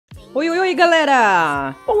Oi,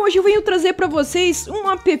 galera! Bom, hoje eu venho trazer para vocês um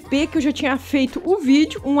app que eu já tinha feito o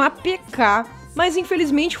vídeo, um APK, mas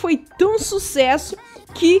infelizmente foi tão sucesso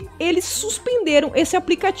que eles suspenderam esse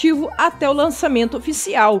aplicativo até o lançamento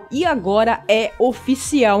oficial. E agora é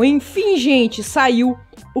oficial. Enfim, gente, saiu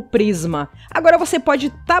o Prisma. Agora você pode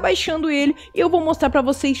estar baixando ele e eu vou mostrar para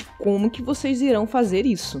vocês como que vocês irão fazer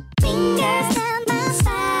isso.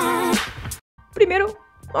 Primeiro,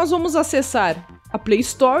 nós vamos acessar a Play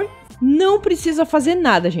Store. Não precisa fazer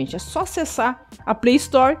nada, gente. É só acessar a Play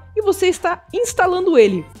Store e você está instalando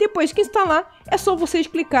ele. Depois que instalar, é só vocês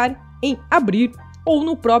clicarem em abrir ou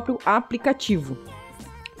no próprio aplicativo.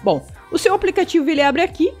 Bom, o seu aplicativo ele abre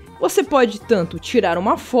aqui. Você pode tanto tirar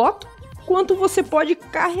uma foto, quanto você pode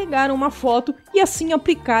carregar uma foto e assim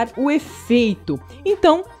aplicar o efeito.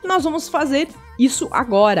 Então, nós vamos fazer isso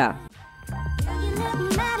agora.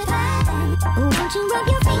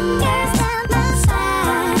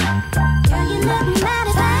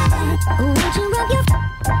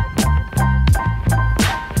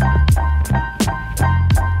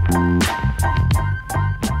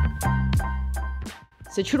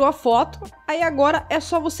 Você tirou a foto, aí agora é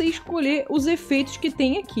só você escolher os efeitos que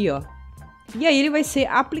tem aqui, ó. E aí ele vai ser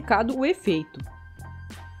aplicado o efeito.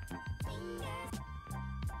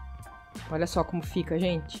 Olha só como fica,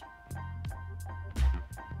 gente.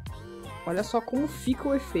 Olha só como fica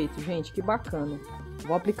o efeito, gente, que bacana.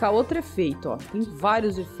 Vou aplicar outro efeito, ó. Tem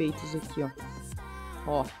vários efeitos aqui, ó.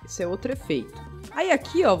 Ó, esse é outro efeito. Aí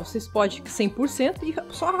aqui, ó, vocês podem 100%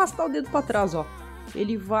 e só arrastar o dedo para trás, ó.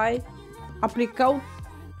 Ele vai aplicar o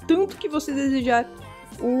tanto que você desejar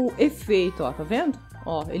o efeito, ó, tá vendo?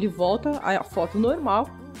 Ó, ele volta a foto normal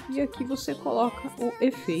e aqui você coloca o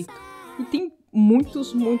efeito. E tem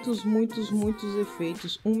muitos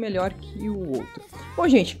efeitos, um melhor que o outro. Bom,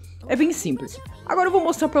 gente, é bem simples. Agora eu vou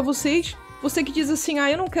mostrar pra vocês. Você que diz assim,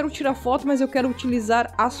 ah, eu não quero tirar foto, mas eu quero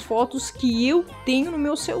utilizar as fotos que eu tenho no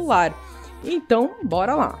meu celular. Então,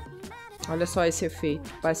 bora lá. Olha só esse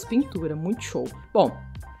efeito, parece pintura, muito show. Bom,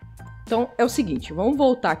 então é o seguinte, vamos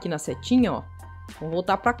voltar aqui na setinha, ó. Vamos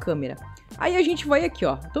voltar pra câmera. Aí a gente vai aqui,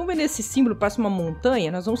 ó. Estão vendo esse símbolo, parece uma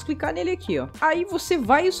montanha? Nós vamos clicar nele aqui, ó. Aí você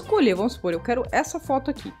vai escolher, vamos supor, eu quero essa foto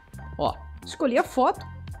aqui. Ó, escolhi a foto.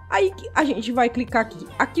 Aí a gente vai clicar aqui.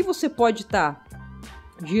 Aqui você pode estar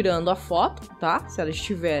girando a foto, tá? Se ela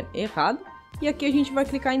estiver errada. E aqui a gente vai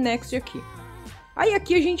clicar em Next aqui. Aí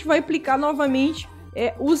aqui a gente vai aplicar novamente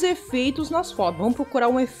os efeitos nas fotos. Vamos procurar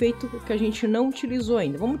um efeito que a gente não utilizou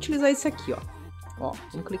ainda. Vamos utilizar esse aqui, ó. Ó,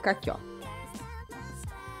 vamos clicar aqui, ó.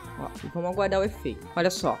 Ó, e vamos aguardar o efeito.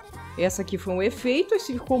 Olha só, essa aqui foi um efeito.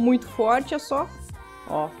 Esse ficou muito forte, é só,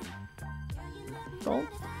 ó. Então,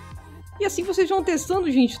 e assim vocês vão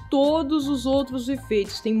testando, gente, todos os outros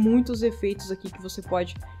efeitos. Tem muitos efeitos aqui que você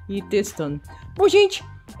pode ir testando. Bom, gente,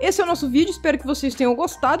 esse é o nosso vídeo. Espero que vocês tenham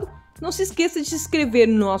gostado. Não se esqueça de se inscrever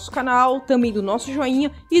no nosso canal, também do nosso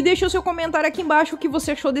joinha. E deixe o seu comentário aqui embaixo o que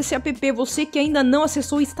você achou desse app. Você que ainda não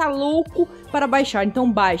acessou está louco para baixar,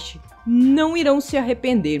 então baixe. Não irão se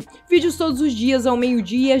arrepender. Vídeos todos os dias ao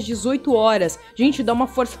meio-dia e às 18 horas. Gente, dá uma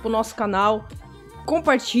força pro nosso canal.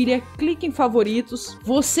 Compartilha, clique em favoritos.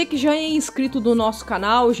 Você que já é inscrito do nosso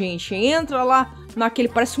canal, gente, entra lá naquele,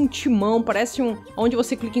 parece um timão, parece onde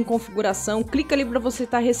você clica em configuração. Clica ali para você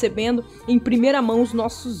estar recebendo em primeira mão os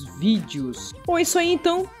nossos vídeos. Bom, é isso aí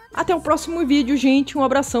então. Até o próximo vídeo, gente. Um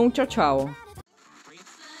abração, tchau, tchau.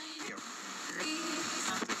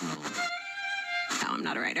 I'm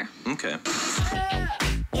not a writer. Okay.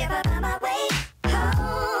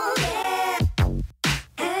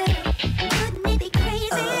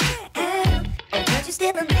 Still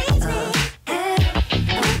amaze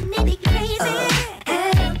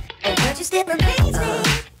me.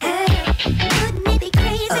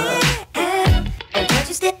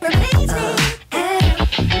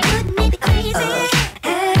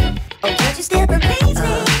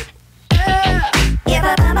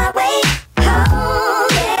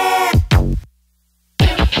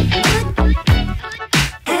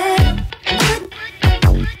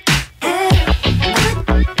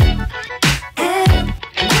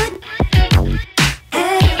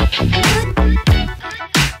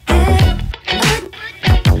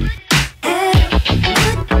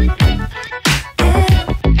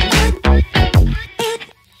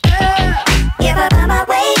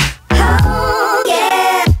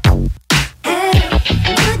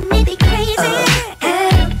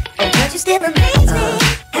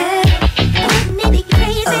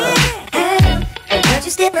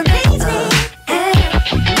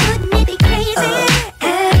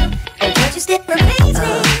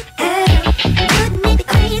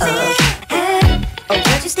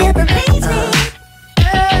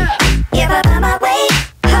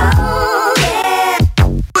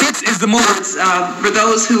 for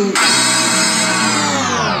those who...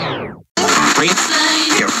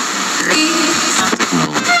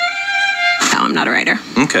 No, I'm not a writer.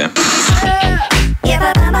 Okay. If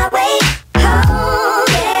I find my way home,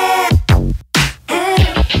 yeah.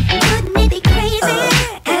 Wouldn't it be crazy?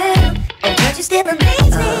 But you still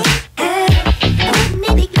amaze me. Wouldn't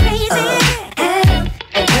it be crazy?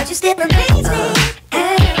 But you still amaze me.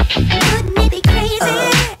 Wouldn't it be crazy?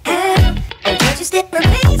 But you still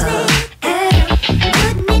amaze me.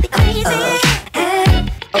 Wouldn't it be crazy?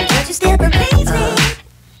 But you still amaze me.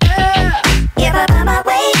 If I find my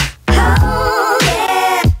way home,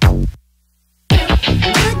 yeah.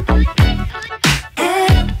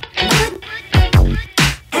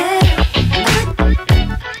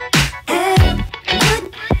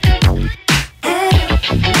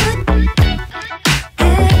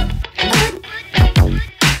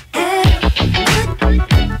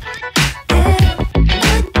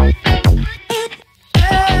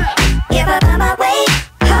 If I find my way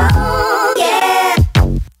home, yeah.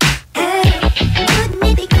 Wouldn't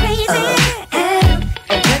it be crazy?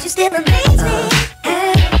 But you still amaze me.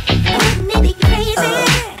 Wouldn't it be crazy?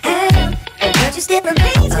 But you still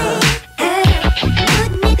amaze me.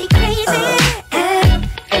 Wouldn't it be crazy?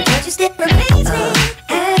 But you still amaze me.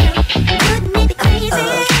 Wouldn't it be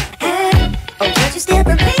crazy? But you still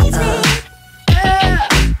amaze me.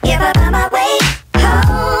 If I find my way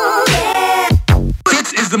home, yeah. This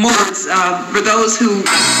is the movement for those who...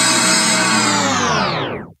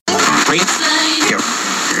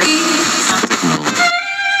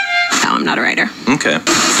 No, I'm not a writer. Okay.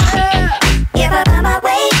 If I find my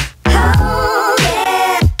way home,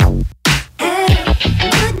 yeah.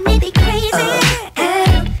 Wouldn't it be crazy?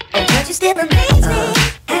 But you still amaze me.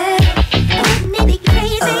 Wouldn't it be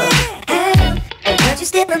crazy? But you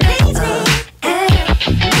still amaze me.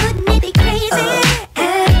 Wouldn't it be crazy?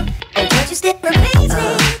 But you still amaze me.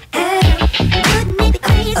 Wouldn't it be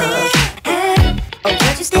crazy?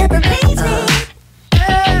 But you still amaze me.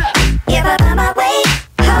 If I find my way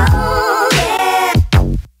home, yeah.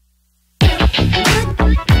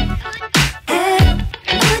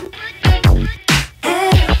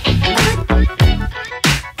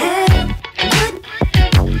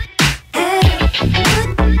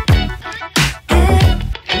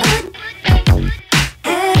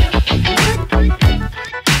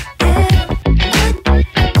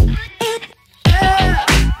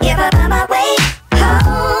 If I find my way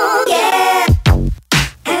home, yeah.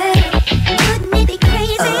 Wouldn't it be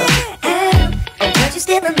crazy? But you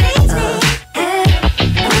still amaze me.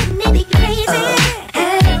 Wouldn't it be crazy?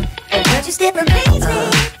 But you still amaze me.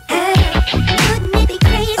 Wouldn't it be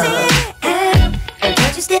crazy?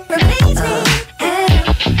 But you still amaze me.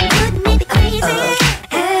 Wouldn't it be crazy?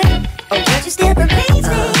 But you still amaze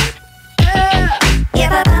me.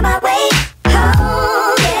 If I find my way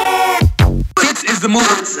home, yeah. This is the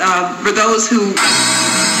movement for those who...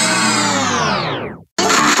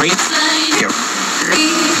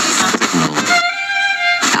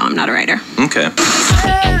 No, I'm not a writer. Okay.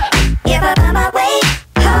 If I find my way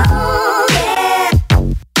home, yeah.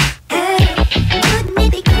 Wouldn't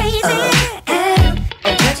it be crazy?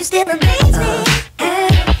 But you still amaze me.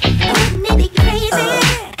 Wouldn't it be crazy?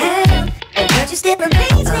 But you still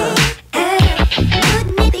amaze me.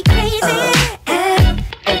 Wouldn't it be crazy?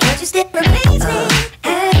 But you still amaze me.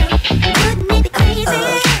 Wouldn't it be crazy?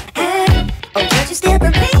 But you still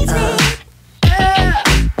amaze me.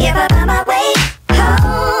 If I find my way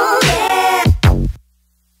home, yeah.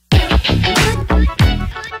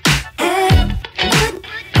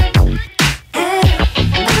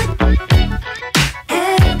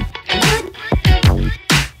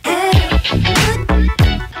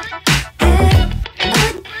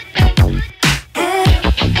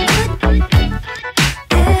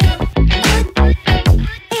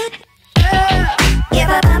 If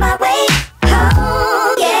I find my way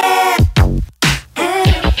home, yeah.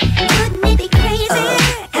 Wouldn't it be crazy?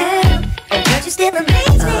 But you still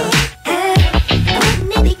amaze me.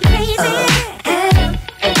 Wouldn't it be crazy?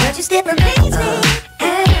 But you still amaze me.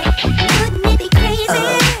 Wouldn't it be crazy?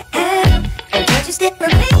 But you still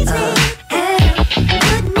amaze me.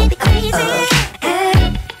 Wouldn't it be crazy?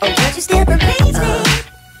 But you still amaze me.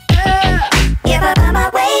 If I find my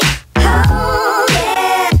way home,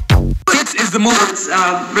 yeah. This is the movement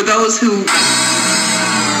for those who...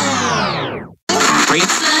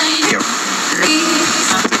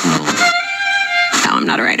 No, I'm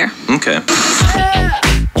not a writer. Okay.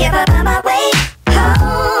 If I find my way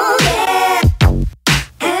home, yeah.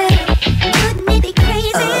 Wouldn't it be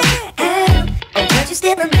crazy? But you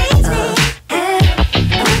still amaze me.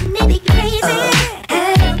 Wouldn't it be crazy?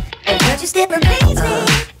 But you still amaze me.